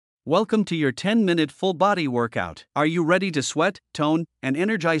Welcome to your 10-minute full body workout. Are you ready to sweat, tone, and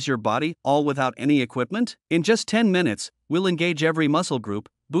energize your body, all without any equipment? In just 10 minutes, we'll engage every muscle group,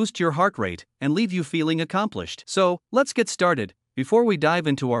 boost your heart rate, and leave you feeling accomplished. So, let's get started. Before we dive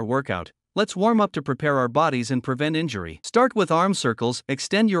into our workout, let's warm up to prepare our bodies and prevent injury. Start with arm circles.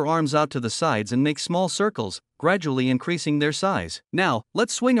 Extend your arms out to the sides and make small circles, gradually increasing their size. Now,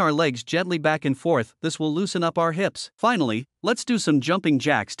 let's swing our legs gently back and forth. This will loosen up our hips. Finally, let's do some jumping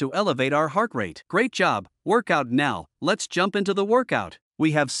jacks to elevate our heart rate. Great job! Workout now. Let's jump into the workout.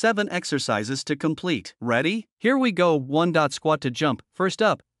 We have 7 exercises to complete. Ready? Here we go. 1. Squat to jump. First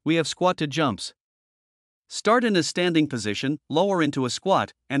up, we have squat to jumps. Start in a standing position, lower into a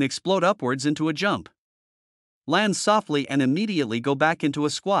squat, and explode upwards into a jump. Land softly and immediately go back into a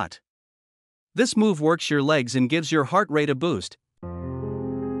squat. This move works your legs and gives your heart rate a boost.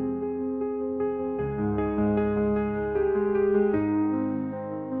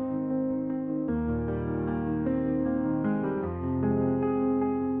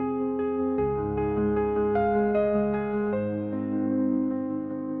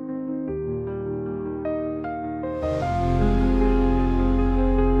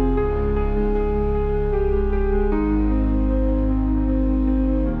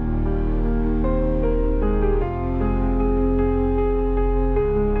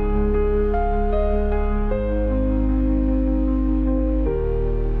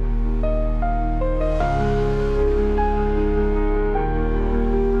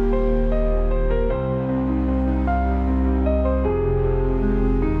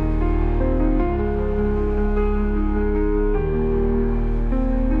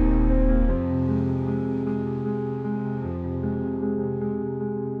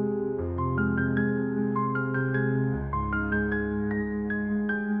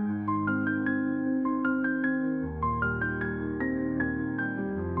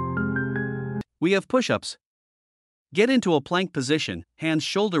 We have push-ups. Get into a plank position, hands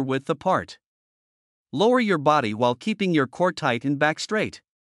shoulder width apart. Lower your body while keeping your core tight and back straight.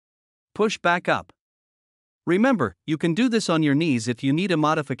 Push back up. Remember, you can do this on your knees if you need a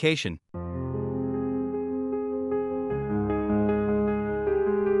modification.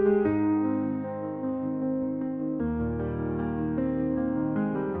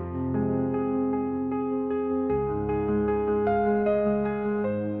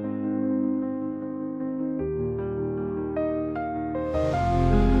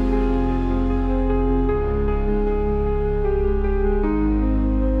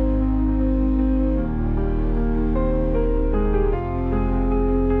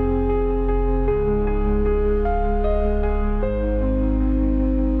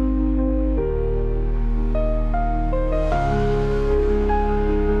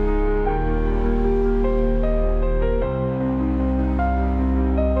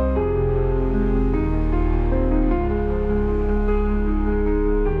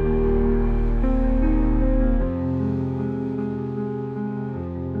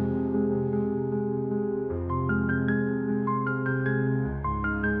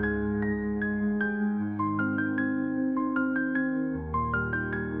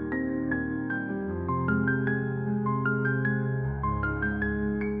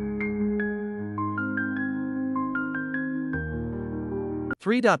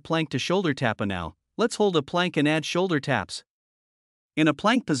 Three. Plank to shoulder tap. Now, let's hold a plank and add shoulder taps. In a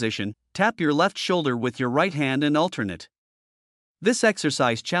plank position, tap your left shoulder with your right hand and alternate. This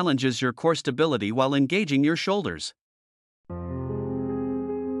exercise challenges your core stability while engaging your shoulders.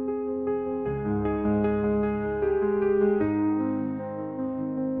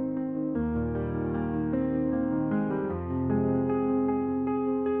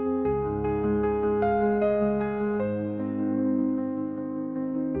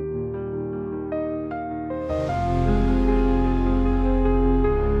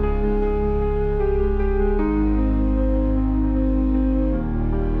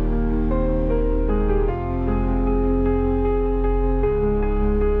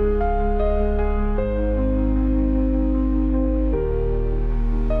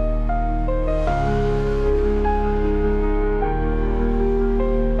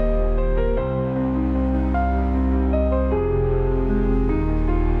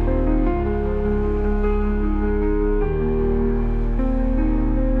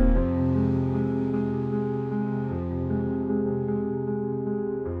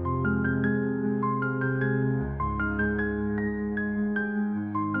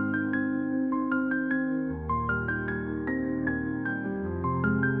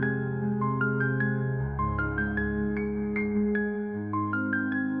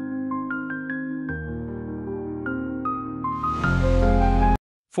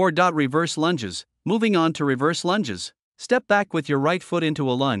 4. Reverse lunges. Moving on to reverse lunges. Step back with your right foot into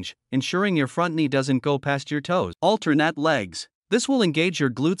a lunge, ensuring your front knee doesn't go past your toes. Alternate legs. This will engage your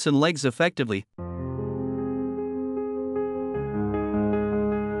glutes and legs effectively.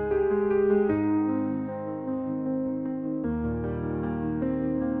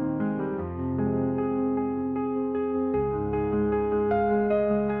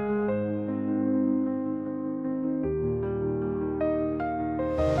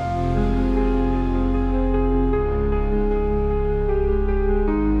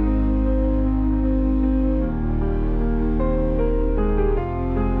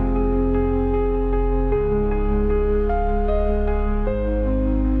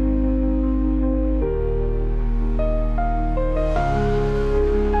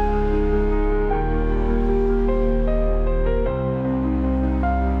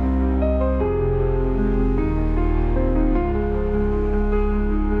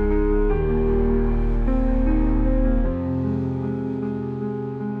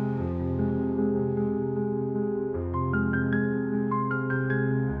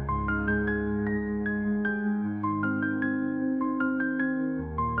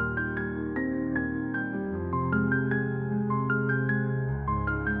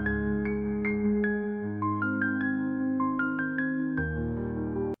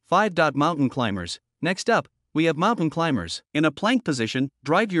 5. Mountain climbers. Next up, we have mountain climbers. In a plank position,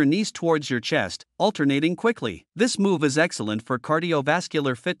 drive your knees towards your chest, alternating quickly. This move is excellent for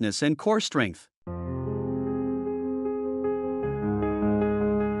cardiovascular fitness and core strength.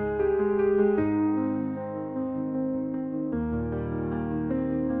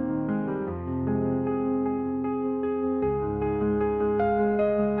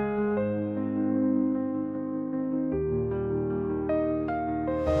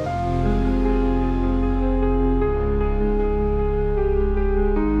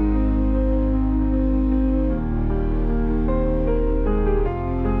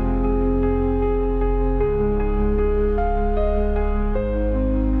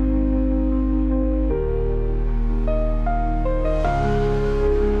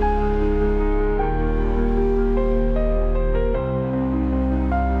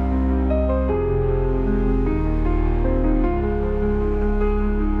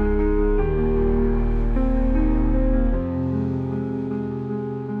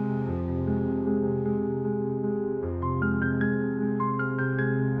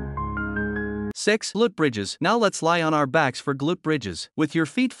 6. Glute bridges. Now let's lie on our backs for glute bridges. With your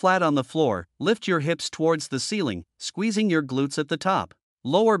feet flat on the floor, lift your hips towards the ceiling, squeezing your glutes at the top.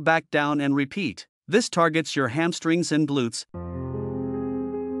 Lower back down and repeat. This targets your hamstrings and glutes.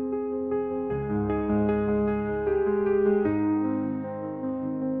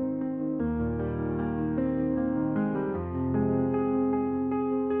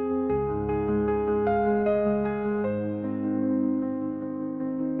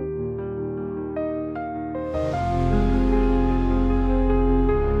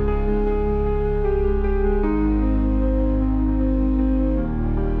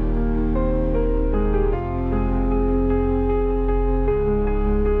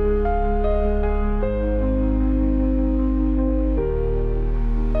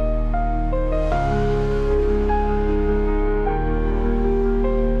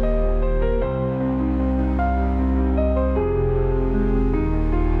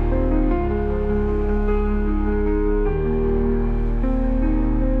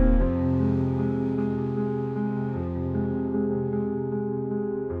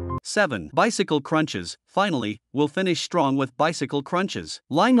 7. Bicycle crunches. Finally, we'll finish strong with bicycle crunches.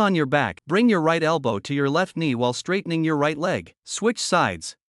 Lying on your back, bring your right elbow to your left knee while straightening your right leg. Switch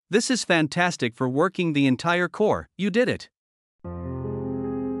sides. This is fantastic for working the entire core. You did it.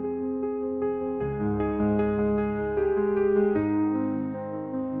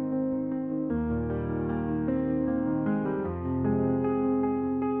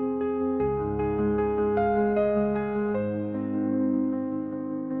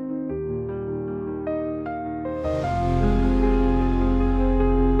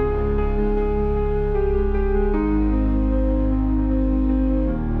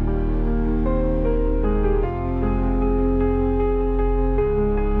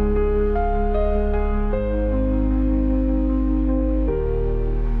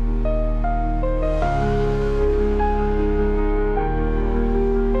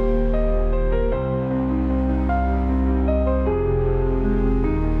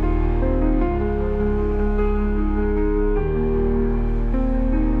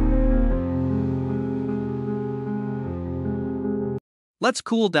 Let's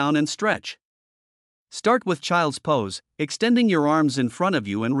cool down and stretch. Start with child's pose, extending your arms in front of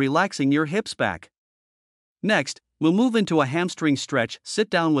you and relaxing your hips back. Next, we'll move into a hamstring stretch. Sit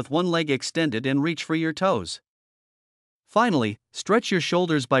down with one leg extended and reach for your toes. Finally, stretch your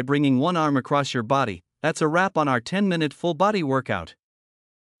shoulders by bringing one arm across your body. That's a wrap on our 10-minute full body workout.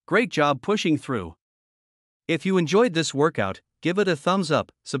 Great job pushing through. If you enjoyed this workout, give it a thumbs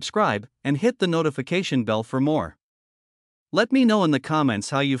up, subscribe, and hit the notification bell for more. Let me know in the comments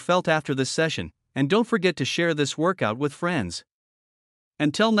how you felt after this session, and don't forget to share this workout with friends.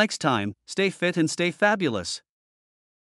 Until next time, stay fit and stay fabulous.